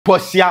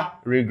Portia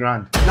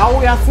Regrand. Now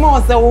we are small,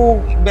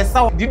 so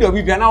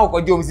DWP now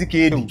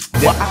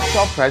The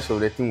actual price of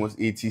the thing was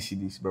 80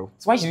 cedis, bro.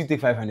 So why should you take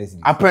 500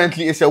 cedis?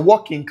 Apparently, it's a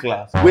working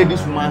class where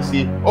this woman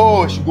say,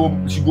 "Oh, she go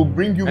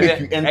bring you, make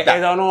you enter."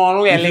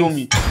 You feel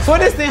me? So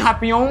this thing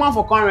happened. Your woman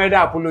for coming ready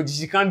apology.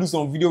 She can't do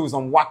some video with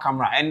some work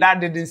camera, and that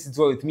didn't sit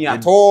well with me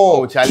at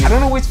all. Charlie. I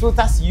don't know which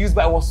filters you used,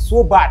 but it was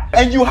so bad.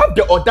 And you have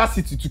the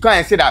audacity to come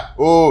and say that,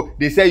 "Oh,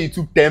 they say you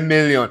took 10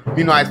 million.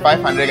 You know, it's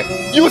 500.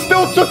 You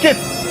still took it."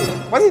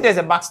 What if there's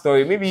a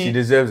backstory? Maybe she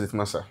deserves it,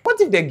 massa.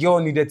 What if the girl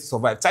needed to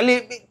survive?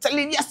 Charlie,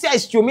 yes,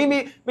 it's true.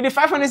 Maybe the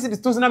 500 cedis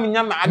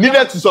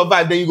needed to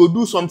survive. Then you go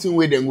do something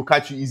where they will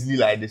catch you easily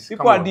like this.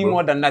 People are doing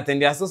more than that, and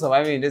they are still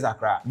surviving in this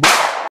Accra.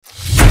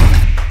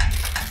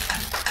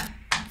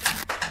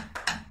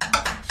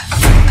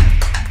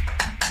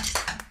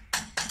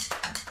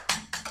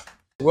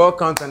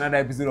 Welcome to another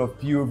episode of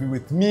POV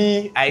with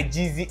me,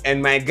 IGZ,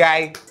 and my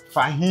guy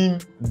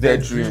Fahim the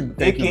Dream,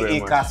 aka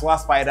Kaswa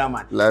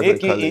Spider-Man,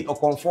 aka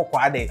Okonfo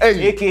Kwade,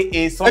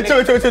 aka Sonic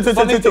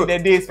the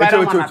Day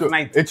Spider-Man at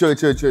night.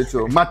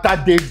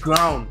 Matter day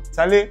ground.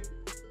 Charlie.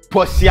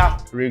 Portia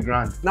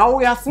Regrand. Now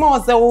we are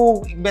small,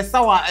 so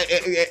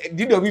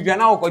DWP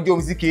now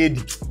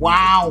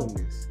wow.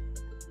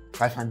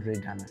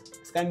 500 Ghana.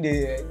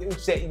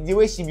 The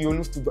way she be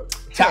almost to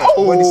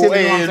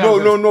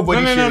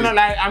nobody shame. No,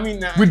 like I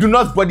mean, we do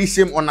not body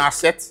shame on our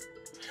set.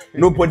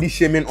 Nobody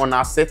shaming on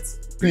our set.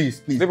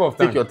 Please, take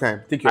your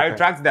time. I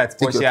retract that.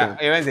 Portia,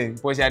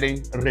 Portia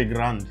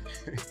Regrand.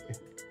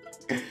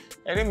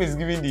 Her name is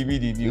giving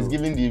DBD. It's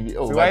giving DBD.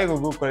 Oh, so why you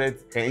go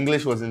collect? Her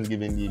English wasn't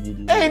giving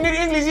DBD. Hey, in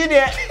English, you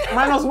there?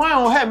 -1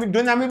 on her.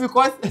 Don't know me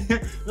because,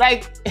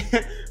 like,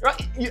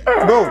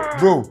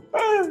 bro.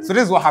 So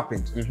this is what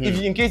happened.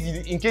 If in case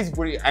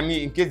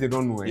they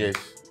don't know. Yes.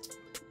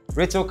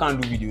 Rachel can't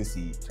do video.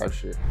 See.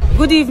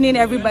 Good evening,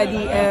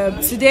 everybody.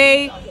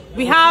 Today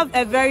we have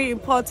a very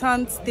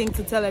important thing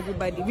to tell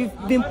everybody.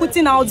 We've been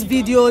putting out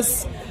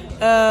videos.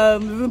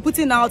 We've been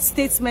putting out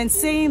statements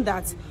saying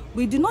that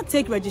we do not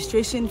take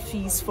registration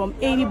fees from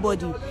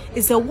anybody.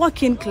 It's a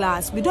working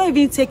class. We don't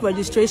even take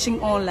registration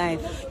online.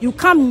 You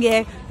come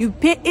here, you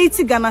pay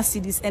 80 Ghana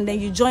cedis, and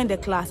then you join the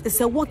class. It's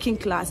a working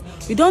class.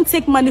 We don't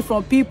take money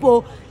from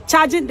people,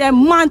 charging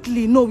them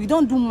monthly. No, we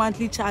don't do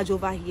monthly charge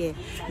over here.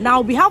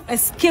 Now we have a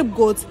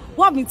scapegoat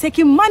who have been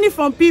taking money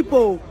from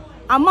people,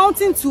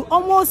 amounting to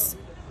almost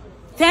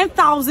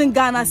 10,000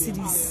 Ghana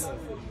cedis.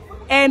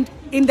 And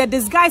in the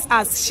disguise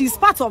as she's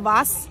part of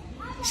us,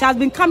 she has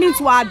been coming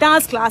to our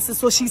dance classes,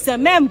 so she's a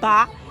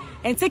member,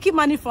 and taking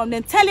money from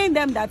them, telling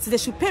them that they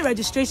should pay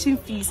registration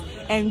fees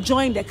and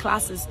join the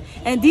classes.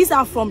 And these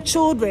are from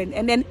children,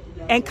 and then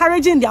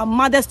encouraging their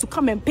mothers to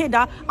come and pay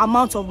that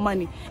amount of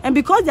money. And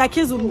because their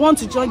kids would want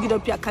to join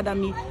DWP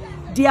Academy,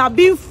 they are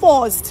being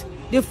forced.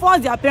 They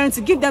force their parents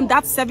to give them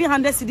that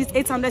 700 cedis,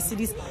 800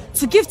 cedis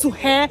to give to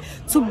her,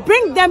 to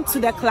bring them to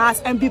the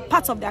class and be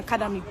part of the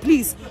academy.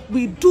 Please,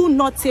 we do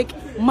not take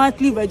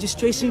monthly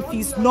registration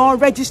fees, nor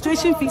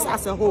registration fees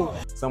as a whole.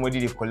 Somebody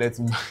they collect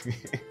me.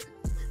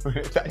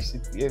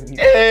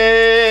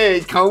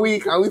 Hey, can we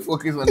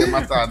focus on the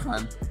matter at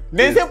hand?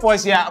 They say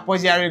Portia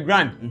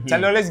Regrand.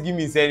 Charlie, let's give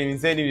me saying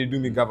they do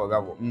me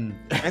gabo. And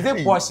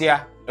say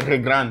Portia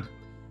Regrand.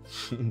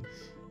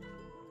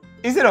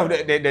 Instead of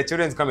the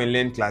children to come and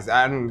learn class,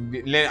 I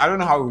don't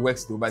know how it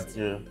works though, but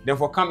then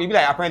for come, it be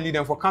like apparently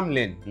then for come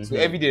learn. So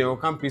every day they will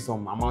come pay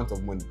some amount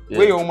of money.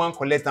 Where your woman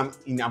collect them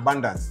in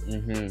abundance.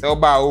 So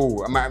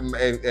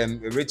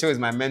Rachel is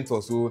my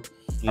mentor, so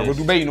I go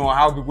do better, you know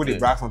how people they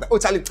brag sometimes. Oh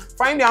Charlie,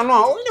 find the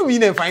unknown. Oh, you know we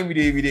didn't find we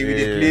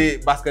play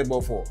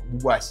basketball for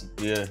Bubuashi.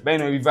 But you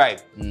know we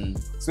vibe.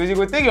 So you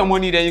go take your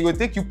money, then you go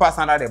take you pass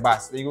under the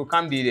bus, then you go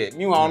come there.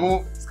 Meanwhile,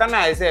 no scanner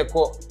I say I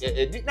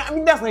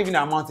mean that's not even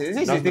the amount. They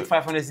say she take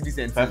 500 cedis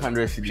and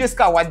 500 cedis. Just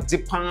what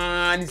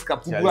Japan is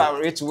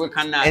Rachel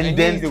can. And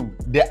then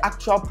the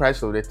actual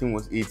price of the thing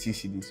was 80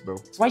 cedis, bro.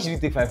 So why should you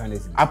take 500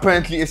 cedis?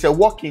 Apparently it's a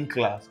working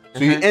class.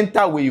 So you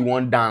enter where you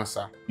want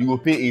dancer, you go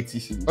pay 80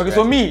 cedis. Okay, right?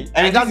 So me,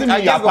 and it doesn't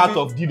mean you're part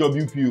of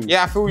DWP.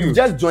 Yeah, I feel you. You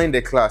just joined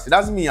the class. It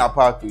doesn't mean you're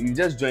part of it. You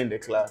just joined the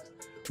class.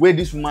 Where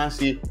this woman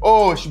say,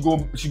 "Oh, she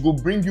go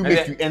bring you,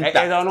 make you enter."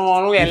 I don't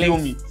know. You feel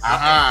me?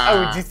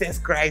 Oh, Jesus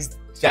Christ.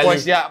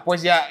 Portia,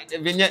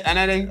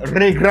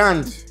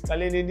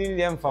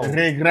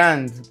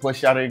 Regrand.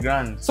 Portia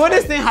Regrand. So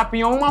this thing happened.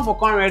 Your woman for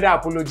coming ready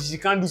apology. She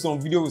can't do some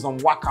video with some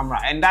work camera,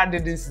 and that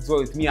didn't sit well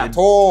with me at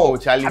all.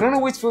 Charlie. I don't know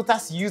which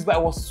filters she used, but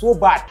it was so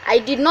bad. I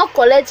did not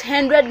collect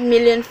 100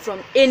 million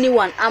from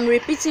anyone. I'm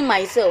repeating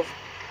myself.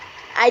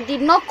 I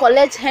did not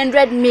collect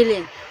 100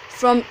 million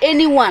from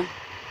anyone.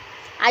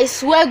 I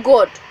swear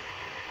God.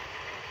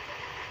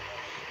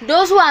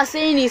 Those who are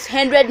saying it's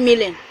 100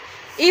 million,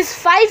 it's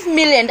 5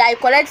 million that I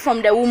collect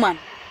from the woman,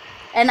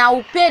 and I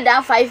will pay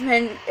that 5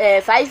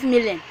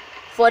 million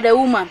for the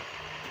woman.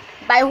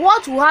 By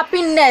what will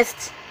happen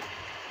next?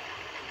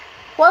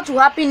 What will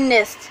happen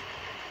next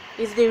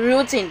is the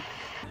real thing.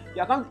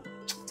 You can't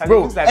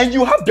Bro, like, and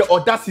you have the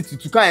audacity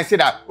to come and say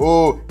that,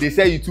 oh, they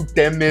say you took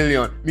 10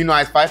 million,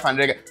 meanwhile it's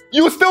 500.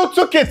 You still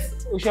took it.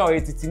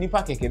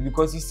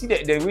 Because you see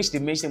the wish they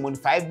mentioned money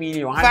 5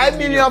 million, 5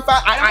 million.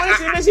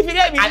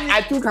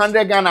 I took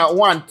 100 Ghana,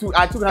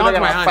 I took 100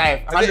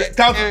 Ghana,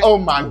 5. Oh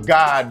my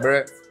God,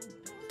 bro.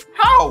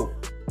 How?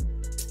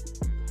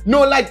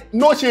 No, like,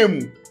 no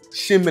shame.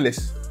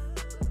 Shameless.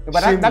 No,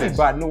 but that is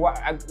bad. No,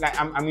 I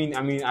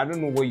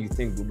don't know what you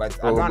think, bro, but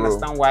I don't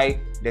understand why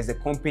there's a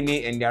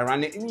company and they're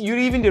running. You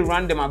even they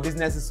run them as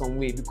businesses some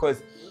way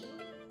because,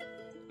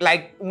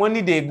 like,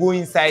 money they go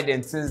inside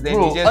and since then.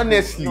 Bro,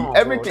 honestly,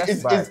 everything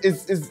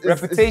is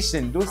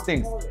reputation. Those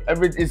things.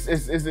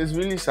 It's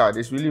really sad.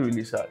 It's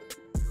really sad.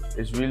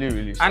 It's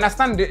really sad.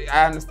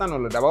 I understand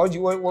all of that.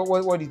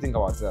 But what do you think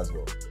about it as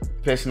well?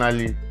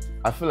 Personally,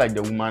 I feel like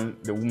the woman,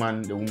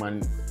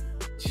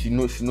 she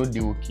know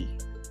they okay.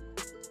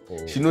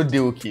 Oh. She know they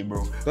okay,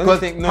 bro.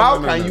 Because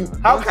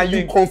how can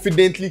you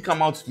confidently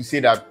come out to say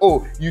that,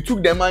 oh, you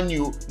took the money,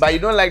 but you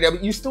don't like that,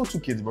 but you still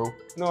took it, bro?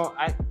 No,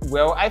 I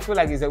feel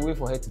like it's a way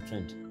for her to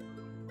trend.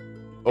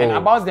 Oh. And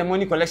about the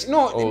money collection,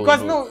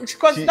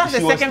 because that's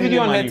the second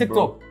video on her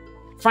TikTok. Bro.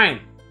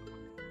 Fine.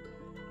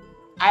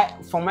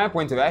 From my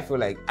point of view, I feel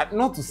like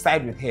not to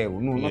side with her,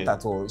 not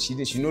at all. She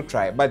no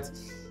try, but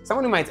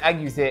somebody might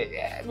argue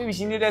say maybe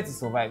she needed to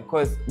survive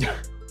because.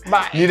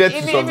 But needed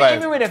to survive.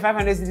 Even with the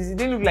 500 cities, it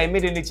didn't look like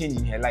made any change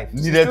in her life.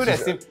 Needed to the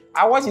same.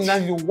 I watched in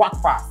that video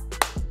walk fast.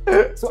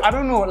 So I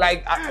don't know,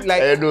 I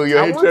know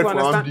you're hatred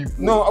for people.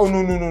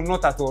 No,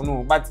 not at all,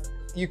 no. But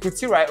you could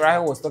see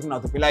Rahel was talking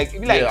out of pain. Like,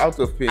 out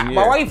of pain.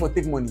 But why you for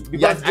take money?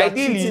 Because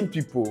ideally,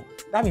 people.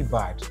 That'd be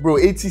bad. Bro,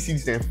 80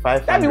 cities and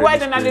 500. That'd be why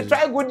then they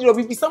try to go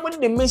DWP. Somebody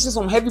they mention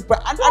some heavy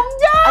price.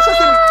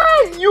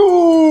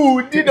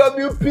 You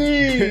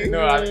DWP.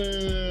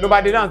 No,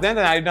 but they dance. Then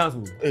I dance.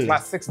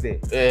 Class 6 there.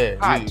 Yeah,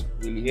 hard.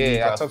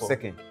 Really, I top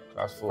second.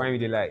 Class 4. Find me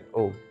the light.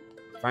 Oh,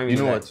 you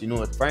know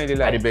what? Find me the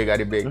light.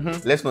 I beg.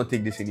 Let's not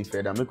take this any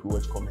further. Make we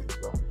watch comments,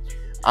 bro.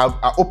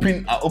 I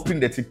open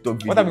the TikTok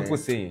video. What are people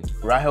saying?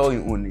 Rahel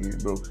in only,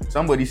 bro.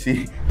 Somebody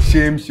say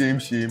shame.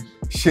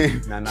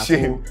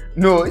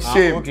 No,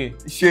 shame. Okay.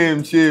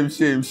 Shame.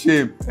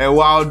 A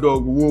wild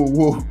dog,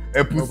 whoa.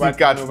 A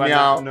pussycat,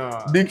 meow. No.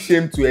 Big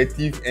shame to a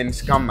thief and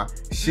scammer.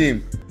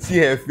 Shame. See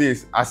her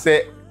face. I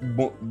said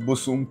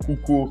Bosum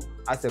Kuku.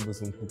 I said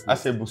Bosum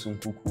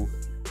Kuku.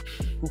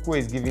 Kuku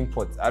is giving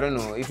pot. I don't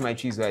know if my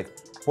tree is right.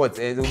 Pot.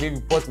 It'll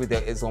be pot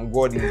with some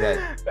god inside.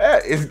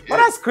 But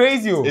that's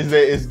crazy.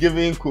 It's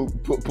giving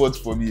pot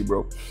for me,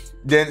 bro.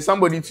 Then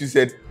somebody too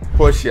said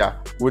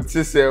Portia would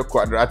say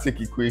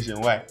quadratic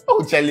equation. Why?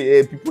 Oh,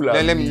 Charlie, people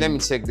are mean. Let me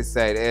check this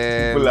side.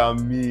 People are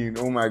mean.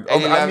 Oh my God.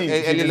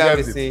 Ellie Love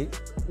is saying,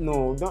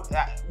 no, don't.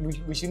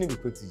 We shouldn't be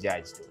put to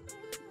judge though.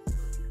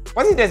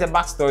 What if there's a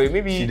backstory?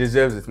 Maybe she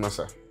deserves it,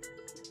 Massa.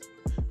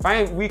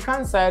 Fine, we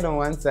can't side on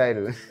one side.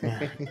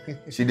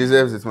 She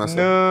deserves it, Massa.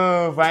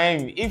 No,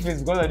 fine. If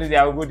it's because of this,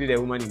 I will go to the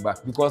woman in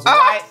back. Because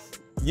why?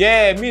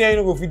 Yeah, me and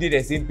you go feed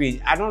the same page.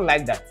 I don't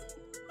like that.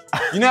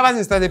 You never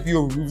since started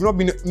PO, we've not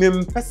been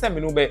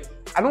but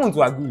I don't want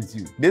to agree with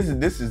you. This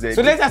is it.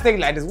 So let's just take it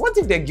like this. What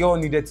if the girl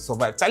needed to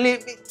survive? Charlie,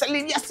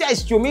 yes,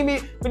 it's true.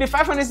 Maybe with the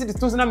 500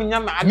 cities,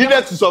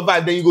 needed to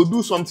survive, then you go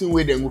do something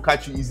where they will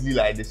catch you easily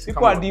like this.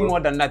 People are doing more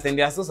than that, and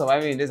they are still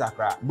surviving in this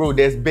Accra. Bro,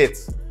 there's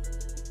bets.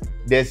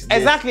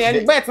 Exactly,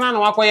 and bets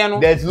now.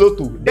 There's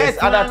Lotto. There's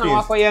other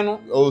things.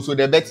 Oh, so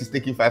the bet is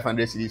taking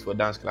 500 cities for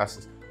dance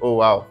classes. Oh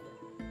wow.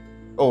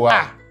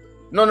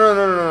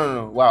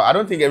 No. Wow, I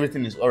don't think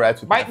everything is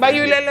alright. But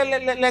you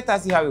let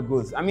us see how it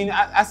goes. I mean,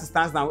 as it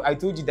stands now, I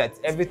told you that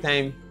every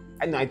time.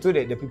 I told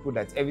the people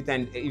that every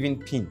time, even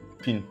pin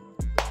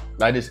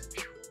like this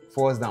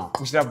falls down.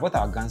 We should have bought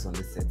our guns on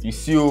this set. You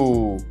see,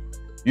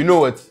 you know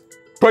what,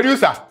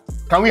 producer?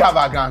 Can we have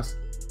our guns?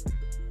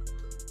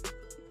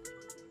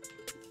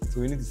 So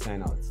we need to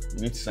sign out.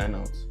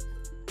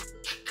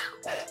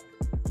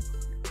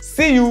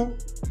 See you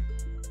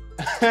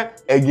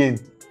again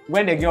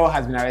when the girl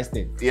has been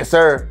arrested. Yes,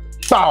 sir.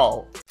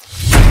 Ciao.